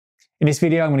In this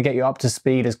video, I'm going to get you up to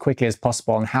speed as quickly as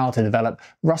possible on how to develop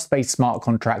Rust-based smart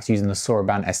contracts using the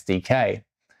Soroban SDK.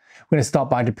 We're going to start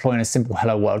by deploying a simple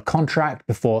Hello World contract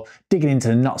before digging into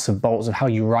the nuts and bolts of how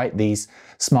you write these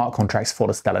smart contracts for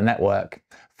the Stellar network.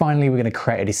 Finally, we're going to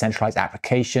create a decentralized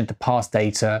application to pass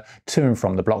data to and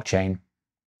from the blockchain.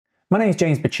 My name is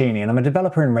James Piccini and I'm a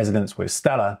developer in residence with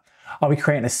Stellar. I'll be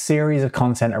creating a series of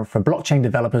content for blockchain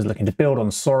developers looking to build on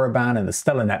Soroban and the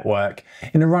Stellar network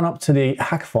in the run-up to the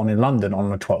Hackathon in London on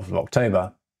the 12th of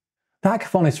October. The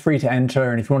Hackathon is free to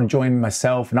enter, and if you want to join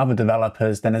myself and other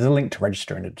developers, then there's a link to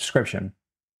register in the description.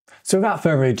 So without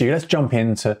further ado, let's jump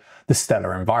into the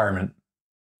Stellar environment.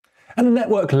 At the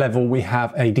network level, we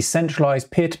have a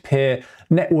decentralized peer-to-peer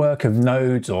network of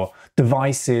nodes or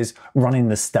devices running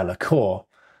the Stellar core.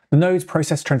 The nodes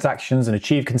process transactions and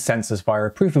achieve consensus via a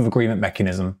proof of agreement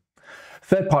mechanism.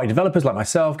 Third-party developers like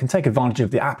myself can take advantage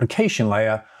of the application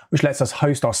layer, which lets us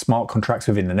host our smart contracts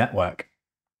within the network.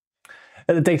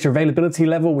 At the data availability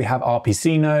level, we have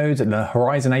RPC nodes and the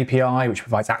Horizon API, which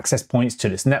provides access points to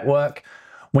this network.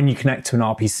 When you connect to an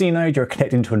RPC node, you're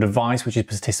connecting to a device which is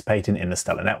participating in the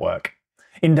Stellar network.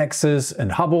 Indexers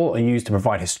and Hubble are used to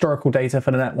provide historical data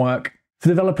for the network. For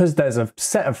developers, there's a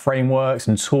set of frameworks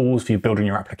and tools for you building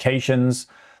your applications.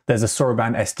 There's a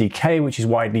Soroban SDK, which is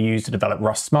widely used to develop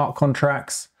Rust smart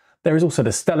contracts. There is also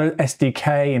the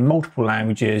Stellar-SDK in multiple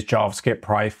languages, JavaScript,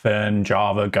 Python,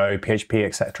 Java, Go, PHP,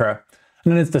 etc.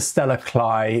 And then there's the Stellar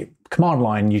CLI command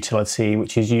line utility,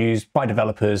 which is used by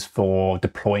developers for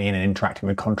deploying and interacting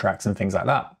with contracts and things like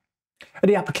that. At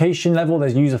the application level,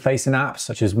 there's user-facing apps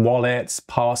such as wallets,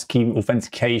 passkey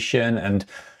authentication, and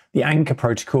the Anchor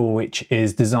protocol, which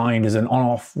is designed as an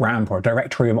on-off ramp or a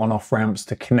directory of on-off ramps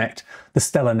to connect the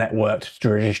Stellar network to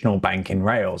traditional banking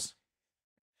rails.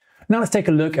 Now let's take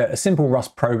a look at a simple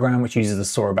Rust program which uses the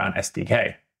Soroban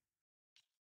SDK.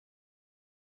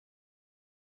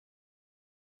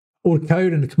 All the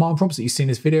code and the command prompts that you see in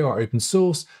this video are open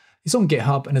source. It's on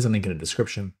GitHub and there's a link in the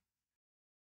description.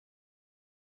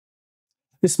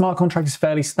 This smart contract is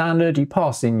fairly standard. You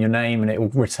pass in your name and it will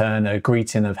return a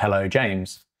greeting of "Hello,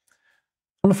 James."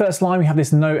 On the first line, we have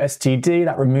this no std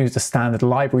that removes the standard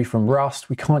library from Rust.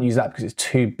 We can't use that because it's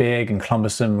too big and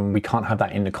cumbersome and we can't have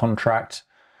that in the contract.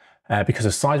 Because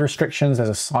of size restrictions, there's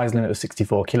a size limit of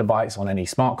 64 kilobytes on any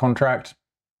smart contract.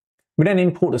 We then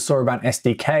import the Soroban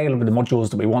SDK along with the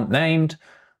modules that we want named.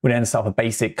 We then set up a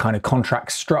basic kind of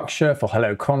contract structure for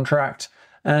Hello Contract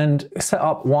and set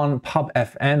up one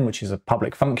pub.fn, which is a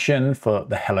public function for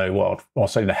the Hello World, or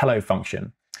sorry, the Hello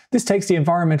function. This takes the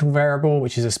environmental variable,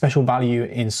 which is a special value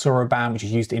in Soroban, which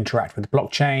is used to interact with the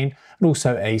blockchain, and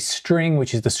also a string,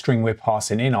 which is the string we're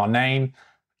passing in, our name.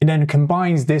 It then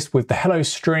combines this with the hello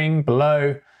string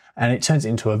below, and it turns it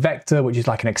into a vector, which is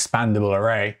like an expandable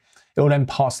array. It will then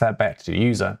pass that back to the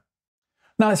user.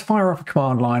 Now let's fire up a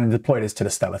command line and deploy this to the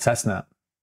Stellar testnet.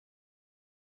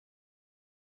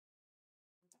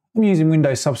 I'm using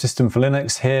Windows Subsystem for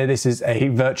Linux here. This is a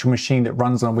virtual machine that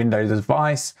runs on a Windows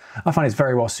device. I find it's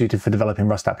very well suited for developing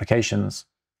Rust applications.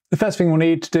 The first thing we'll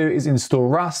need to do is install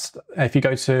Rust. If you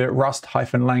go to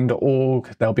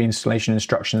rust-lang.org, there'll be installation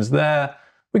instructions there.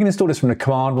 We can install this from the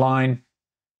command line.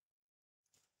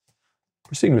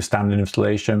 Proceed with standard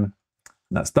installation, and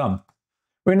that's done.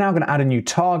 We're now going to add a new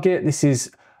target. This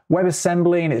is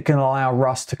WebAssembly, and it's going to allow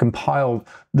Rust to compile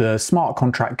the smart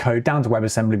contract code down to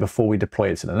WebAssembly before we deploy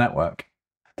it to the network.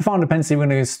 The final dependency we're going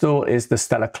to install is the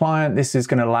Stellar client. This is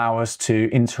going to allow us to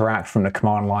interact from the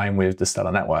command line with the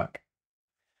Stellar network.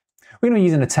 We're going to be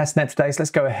using a testnet today, so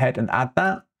let's go ahead and add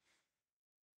that.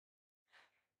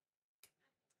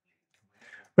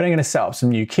 We're then going to set up some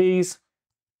new keys.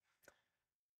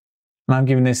 And I'm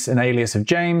giving this an alias of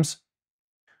James.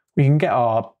 We can get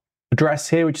our address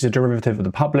here, which is a derivative of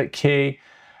the public key.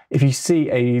 If you see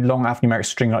a long alphanumeric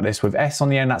string like this with S on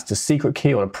the end, that's the secret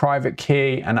key or the private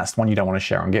key, and that's the one you don't want to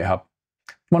share on GitHub.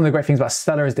 One of the great things about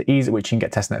Stellar is the ease at which you can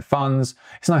get testnet funds.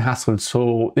 It's no hassle at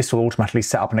all. This will automatically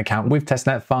set up an account with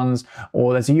testnet funds,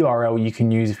 or there's a URL you can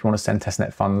use if you want to send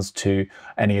testnet funds to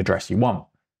any address you want.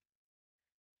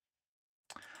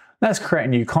 Let's create a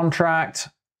new contract.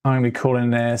 I'm going to be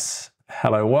calling this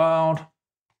Hello World.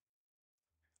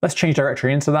 Let's change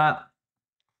directory into that.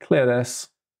 Clear this.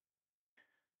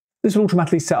 This will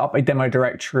automatically set up a demo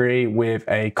directory with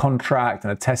a contract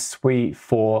and a test suite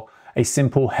for a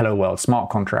simple Hello World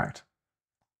smart contract.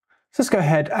 So let's go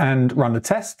ahead and run the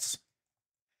tests.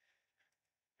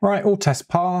 Right, all tests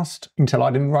passed. You can tell I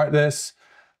didn't write this.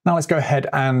 Now let's go ahead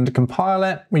and compile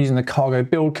it. We're using the cargo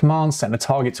build command, setting the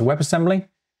target to WebAssembly.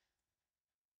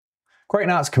 Great,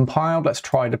 now it's compiled. Let's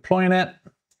try deploying it.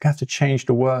 I have to change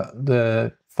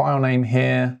the file name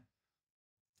here.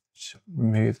 Just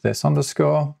remove this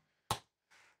underscore.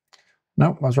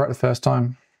 Nope, I was right the first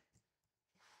time.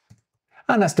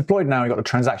 And that's deployed now. We've got the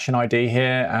transaction ID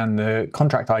here and the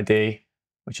contract ID,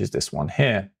 which is this one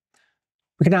here.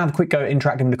 We can now have a quick go at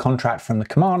interacting with the contract from the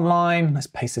command line. Let's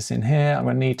paste this in here. I'm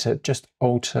going to need to just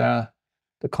alter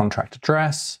the contract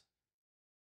address.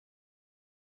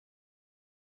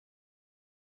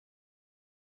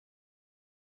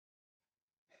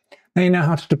 Now you know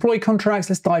how to deploy contracts.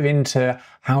 Let's dive into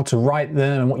how to write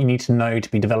them and what you need to know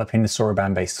to be developing the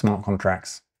Soroban-based smart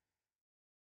contracts.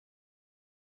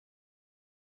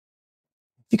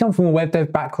 If you come from a web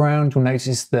dev background, you'll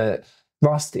notice that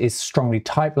Rust is strongly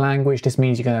typed language. This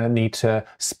means you're going to need to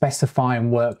specify and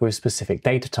work with specific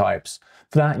data types.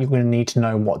 For that, you're going to need to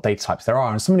know what data types there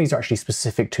are, and some of these are actually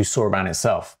specific to Soroban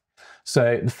itself.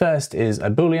 So the first is a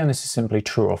Boolean. This is simply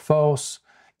true or false.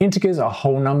 Integers are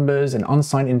whole numbers. An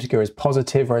unsigned integer is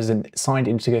positive, whereas an signed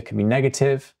integer can be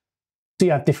negative. So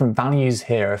you have different values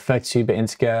here, a 32-bit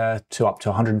integer to up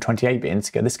to 128-bit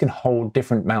integer. This can hold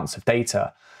different amounts of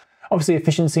data. Obviously,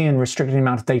 efficiency and restricting the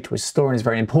amount of data we're storing is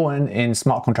very important in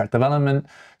smart contract development.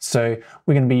 So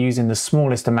we're going to be using the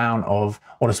smallest amount of,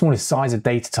 or the smallest size of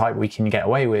data type we can get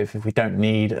away with. If we don't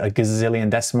need a gazillion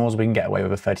decimals, we can get away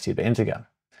with a 32-bit integer.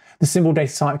 The symbol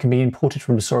data type can be imported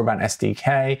from the Soroban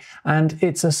SDK, and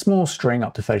it's a small string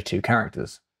up to 32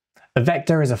 characters. A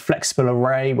vector is a flexible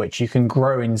array which you can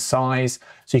grow in size,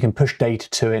 so you can push data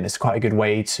to it. It's quite a good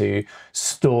way to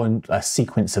store a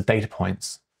sequence of data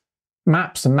points.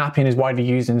 Maps and mapping is widely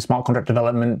used in smart contract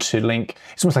development to link,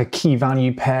 it's almost like a key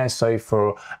value pair. So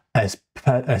for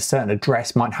a certain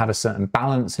address might have a certain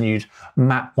balance, and you'd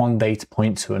map one data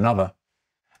point to another.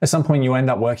 At some point you end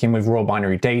up working with raw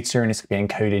binary data, and this could be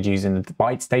encoded using the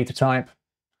bytes data type.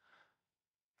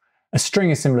 A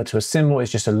string is similar to a symbol,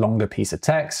 it's just a longer piece of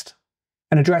text.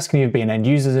 An address can either be an end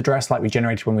user's address like we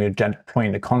generated when we were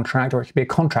deploying the contract, or it could be a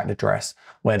contract address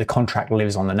where the contract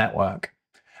lives on the network.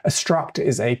 A struct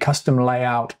is a custom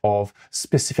layout of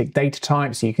specific data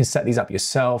types, so you can set these up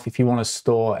yourself. If you want to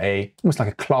store almost like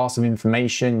a class of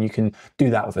information, you can do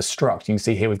that with a struct. You can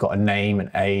see here we've got a name, an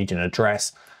age, an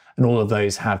address, and all of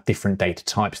those have different data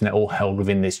types, and they're all held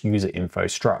within this user info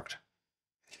struct.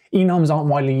 Enums aren't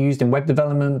widely used in web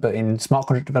development, but in smart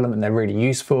contract development they're really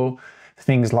useful.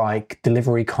 Things like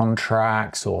delivery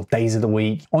contracts or days of the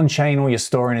week. On-chain, all you're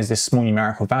storing is this small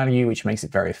numerical value, which makes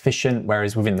it very efficient,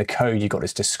 whereas within the code, you've got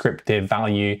this descriptive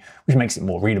value, which makes it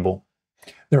more readable.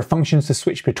 There are functions to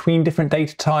switch between different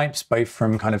data types, both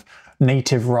from kind of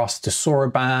native Rust to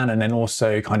Soroban, and then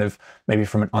also kind of maybe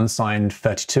from an unsigned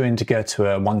 32 integer to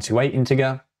a 128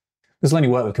 integer. This will only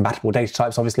work with compatible data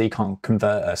types. Obviously, you can't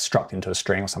convert a struct into a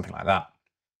string or something like that.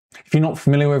 If you're not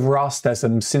familiar with Rust, there's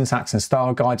some syntax and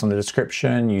style guides on the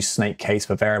description. Use snake case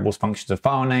for variables, functions, and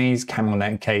file names, camel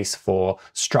net case for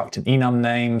struct and enum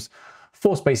names,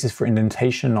 four spaces for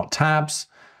indentation, not tabs.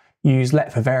 Use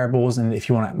let for variables, and if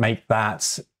you want to make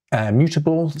that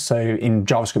mutable, so in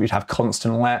JavaScript you'd have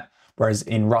constant let, whereas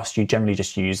in Rust you generally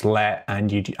just use let,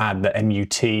 and you'd add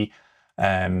the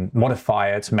mut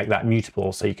modifier to make that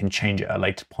mutable, so you can change it at a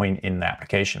later point in the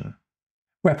application.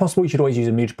 Where possible, you should always use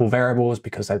immutable variables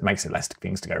because that makes it less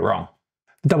things to go wrong.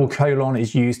 The double colon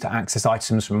is used to access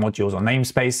items from modules or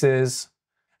namespaces,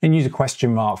 and use a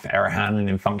question mark for error handling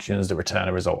in functions that return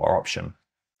a result or option.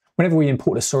 Whenever we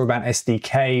import the Soroban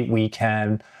SDK, we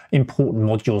can import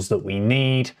modules that we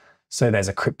need. So there's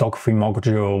a cryptography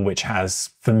module which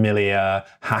has familiar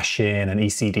hashing and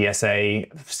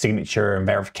ECDSA signature and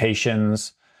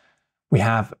verifications. We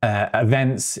have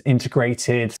events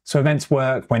integrated. So events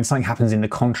work when something happens in the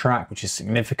contract, which is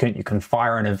significant. You can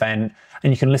fire an event,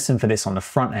 and you can listen for this on the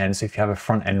front end. So if you have a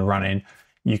front end running,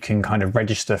 you can kind of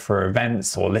register for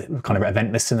events or kind of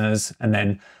event listeners, and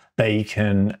then they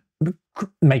can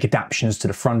make adaptations to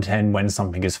the front end when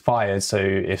something is fired. So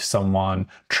if someone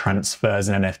transfers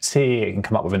an NFT, it can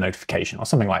come up with a notification or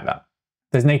something like that.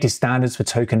 There's native standards for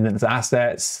tokens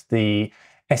assets. The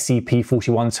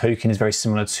SEP41 token is very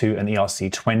similar to an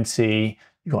ERC20.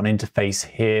 You've got an interface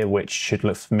here, which should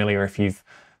look familiar if you've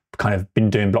kind of been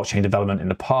doing blockchain development in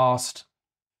the past.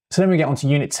 So then we get onto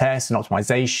unit tests and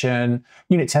optimization.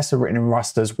 Unit tests are written in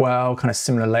Rust as well, kind of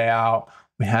similar layout.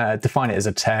 We define it as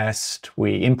a test.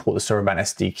 We import the Soroban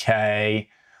SDK.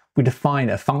 We define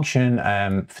a function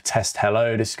for test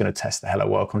hello. This is going to test the hello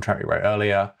world contract we wrote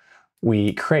earlier.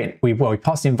 We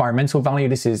pass the environmental value.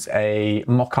 This is a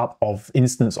mock-up of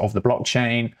instance of the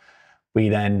blockchain. We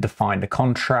then define the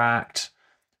contract.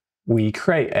 We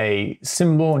create a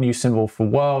symbol, a new symbol for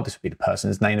world. This would be the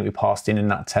person's name that we passed in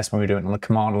that test when we do it on the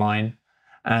command line.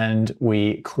 and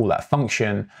we call that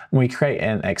function, and we create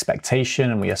an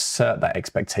expectation and we assert that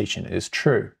expectation is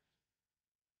true.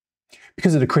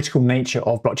 Because of the critical nature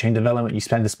of blockchain development, you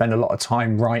spend a lot of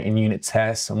time writing unit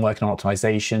tests and working on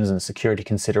optimizations and security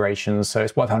considerations. So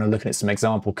it's worth having a look at some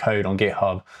example code on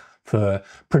GitHub for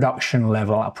production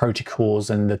level protocols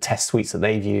and the test suites that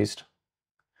they've used.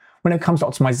 When it comes to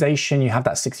optimization, you have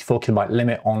that 64 kilobyte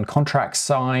limit on contract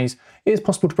size. It is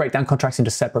possible to break down contracts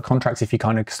into separate contracts if you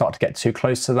kind of start to get too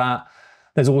close to that.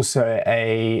 There's also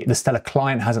the Stellar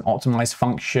client has an optimize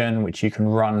function, which you can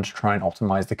run to try and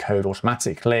optimize the code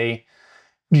automatically.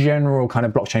 General kind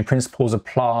of blockchain principles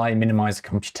apply: minimize the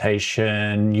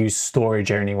computation, use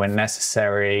storage only when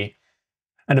necessary,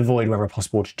 and avoid wherever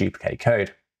possible to duplicate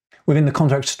code. Within the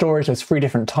contract storage, there's 3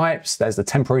 different types. There's the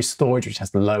temporary storage, which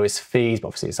has the lowest fees, but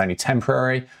obviously it's only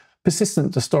temporary.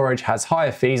 Persistent storage has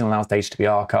higher fees and allows data to be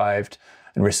archived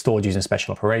and restored using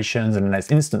special operations. And then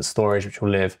there's instant storage, which will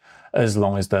live as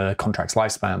long as the contract's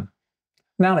lifespan.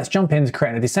 Now let's jump into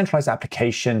creating a decentralized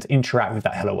application to interact with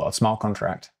that Hello World smart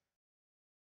contract.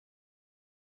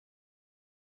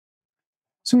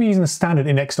 So we're using a standard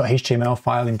index.html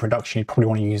file. In production, you probably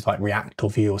want to use like React or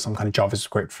Vue or some kind of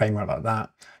JavaScript framework like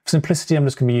that. For simplicity, I'm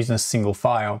just going to be using a single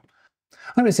file.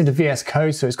 I'm going to into VS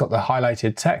Code, so it's got the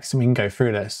highlighted text, and we can go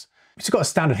through this. We've got a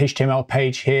standard HTML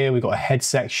page here. We've got a head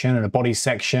section and a body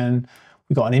section.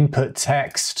 We've got an input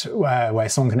text where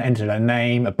someone can enter their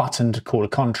name, a button to call a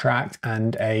contract,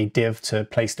 and a div to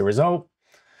place the result.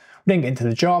 We then get into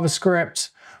the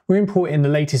JavaScript. We're importing the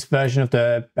latest version of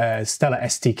the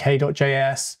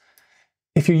Stellar-SDK.js.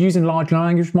 If you're using large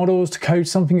language models to code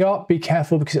something up, be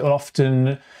careful because it will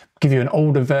often give you an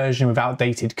older version with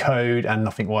outdated code and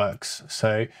nothing works.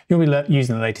 So you'll be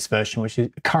using the latest version, which is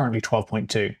currently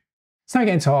 12.2. So now we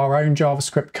get into our own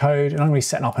JavaScript code, and I'm going to be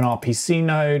setting up an RPC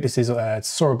node. This is a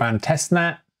Soroban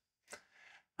testnet.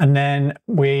 And then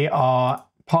we are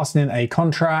passing in a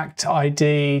contract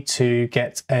ID to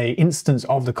get an instance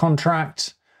of the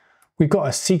contract. We've got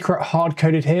a secret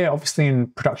hard-coded here. Obviously, in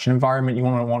production environment, you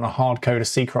want to hard-code a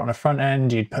secret on the front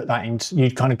end. You'd put that into,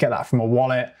 you'd kind of get that from a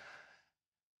wallet.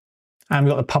 And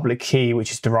we've got the public key,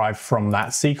 which is derived from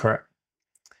that secret.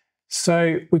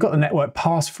 So we've got the network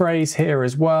passphrase here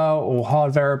as well, all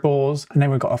hard variables. And then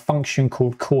we've got a function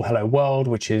called call hello world,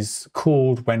 which is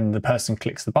called when the person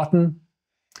clicks the button.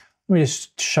 Let me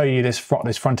just show you what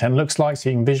this front end looks like so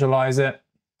you can visualize it.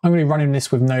 I'm going to be running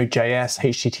this with Node.js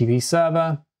HTTP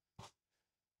server.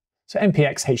 So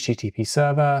npx HTTP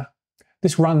server.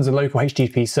 This runs a local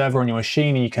HTTP server on your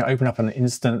machine, and you can open up an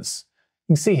instance.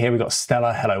 You can see here we've got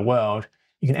Stellar Hello World.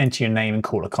 You can enter your name and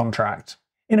call a contract.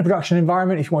 In a production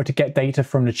environment, if you wanted to get data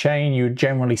from the chain, you would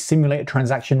generally simulate a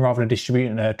transaction rather than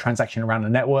distributing a transaction around the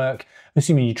network.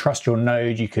 Assuming you trust your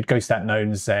node, you could go to that node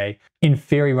and say, in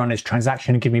theory, run this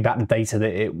transaction and give me back the data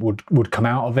that it would come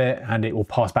out of it, and it will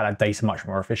pass back that data much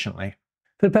more efficiently.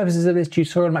 For the purposes of this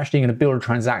tutorial, I'm actually going to build a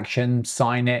transaction,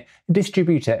 sign it, and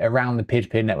distribute it around the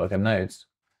peer-to-peer network of nodes.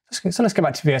 So let's go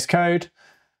back to VS Code.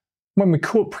 When we're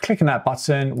clicking that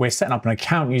button, we're setting up an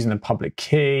account using the public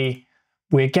key.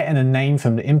 We're getting a name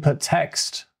from the input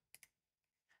text,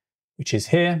 which is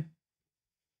here.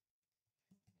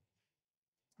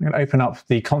 I'm going to open up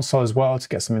the console as well to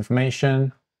get some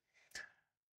information.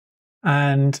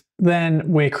 And then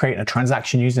we're creating a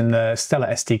transaction using the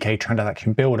Stellar-SDK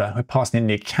transaction builder. We're passing in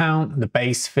the account, the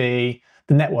base fee,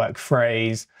 the network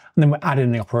phrase, and then we're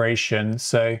adding the operation.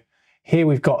 So here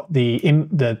we've got the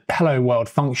hello world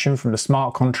function from the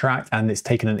smart contract, and it's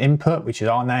taken an input, which is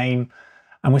our name.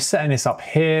 And we're setting this up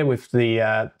here with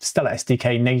the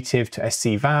Stellar-SDK native to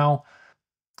scval.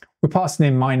 We're passing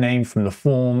in my name from the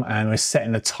form, and we're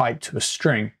setting the type to a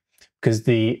string because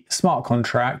the smart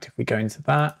contract, if we go into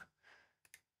that,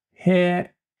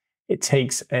 here, it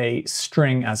takes a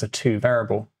string as a to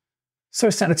variable. So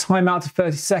we're setting a timeout to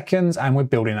 30 seconds and we're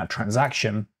building that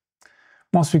transaction.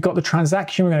 Once we've got the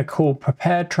transaction, we're going to call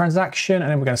prepared transaction,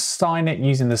 and then we're going to sign it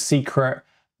using the secret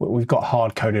that we've got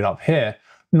hard coded up here.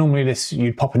 Normally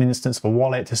you'd pop an instance of a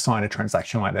wallet to sign a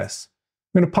transaction like this.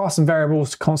 We're going to pass some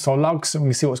variables to console logs and we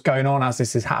can see what's going on as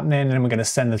this is happening, and then we're going to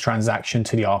send the transaction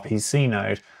to the RPC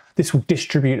node. This will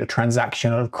distribute a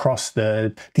transaction across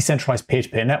the decentralized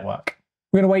peer-to-peer network.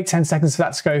 We're going to wait 10 seconds for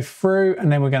that to go through, and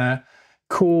then we're going to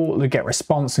call the get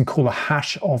response and call the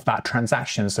hash of that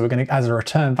transaction. So we're going to, as a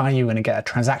return value, we're going to get a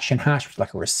transaction hash, which is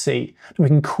like a receipt. And we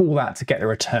can call that to get the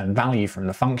return value from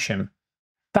the function.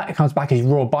 That comes back as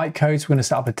raw bytecode. So we're going to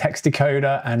set up a text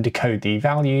decoder and decode the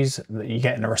values that you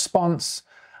get in a response.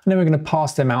 And then we're going to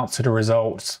pass them out to the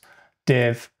results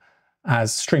div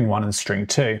as string 1 and string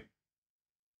 2.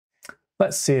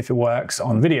 Let's see if it works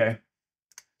on video.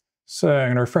 So I'm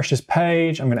going to refresh this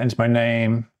page. I'm going to enter my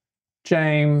name,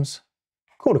 James,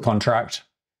 call the contract.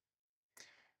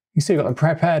 You see we've got the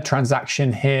prepared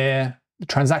transaction here, the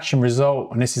transaction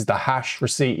result, and this is the hash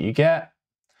receipt you get.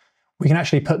 We can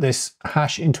actually put this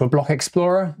hash into a block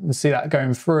explorer and see that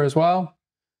going through as well.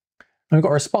 And we've got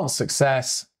a response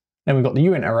success. Then we've got the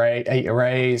uint array, 8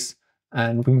 arrays,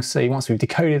 and we can see once we've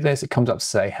decoded this, it comes up to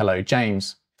say, hello,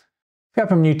 James. If we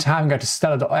open a new tab and go to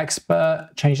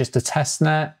stellar.expert, change this to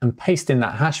testnet and paste in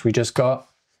that hash we just got.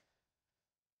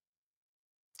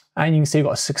 And you can see we've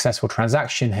got a successful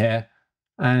transaction here.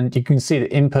 And you can see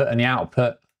the input and the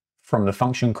output from the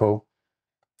function call.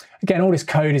 Again, all this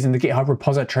code is in the GitHub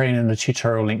repository and in the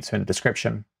tutorial linked to in the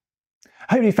description.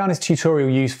 I hope you found this tutorial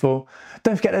useful.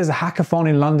 Don't forget there's a hackathon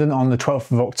in London on the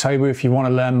 12th of October if you want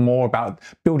to learn more about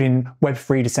building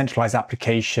Web3 decentralized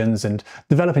applications and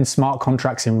developing smart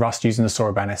contracts in Rust using the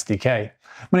Soroban SDK.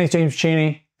 My name is James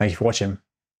Cheney. Thank you for watching.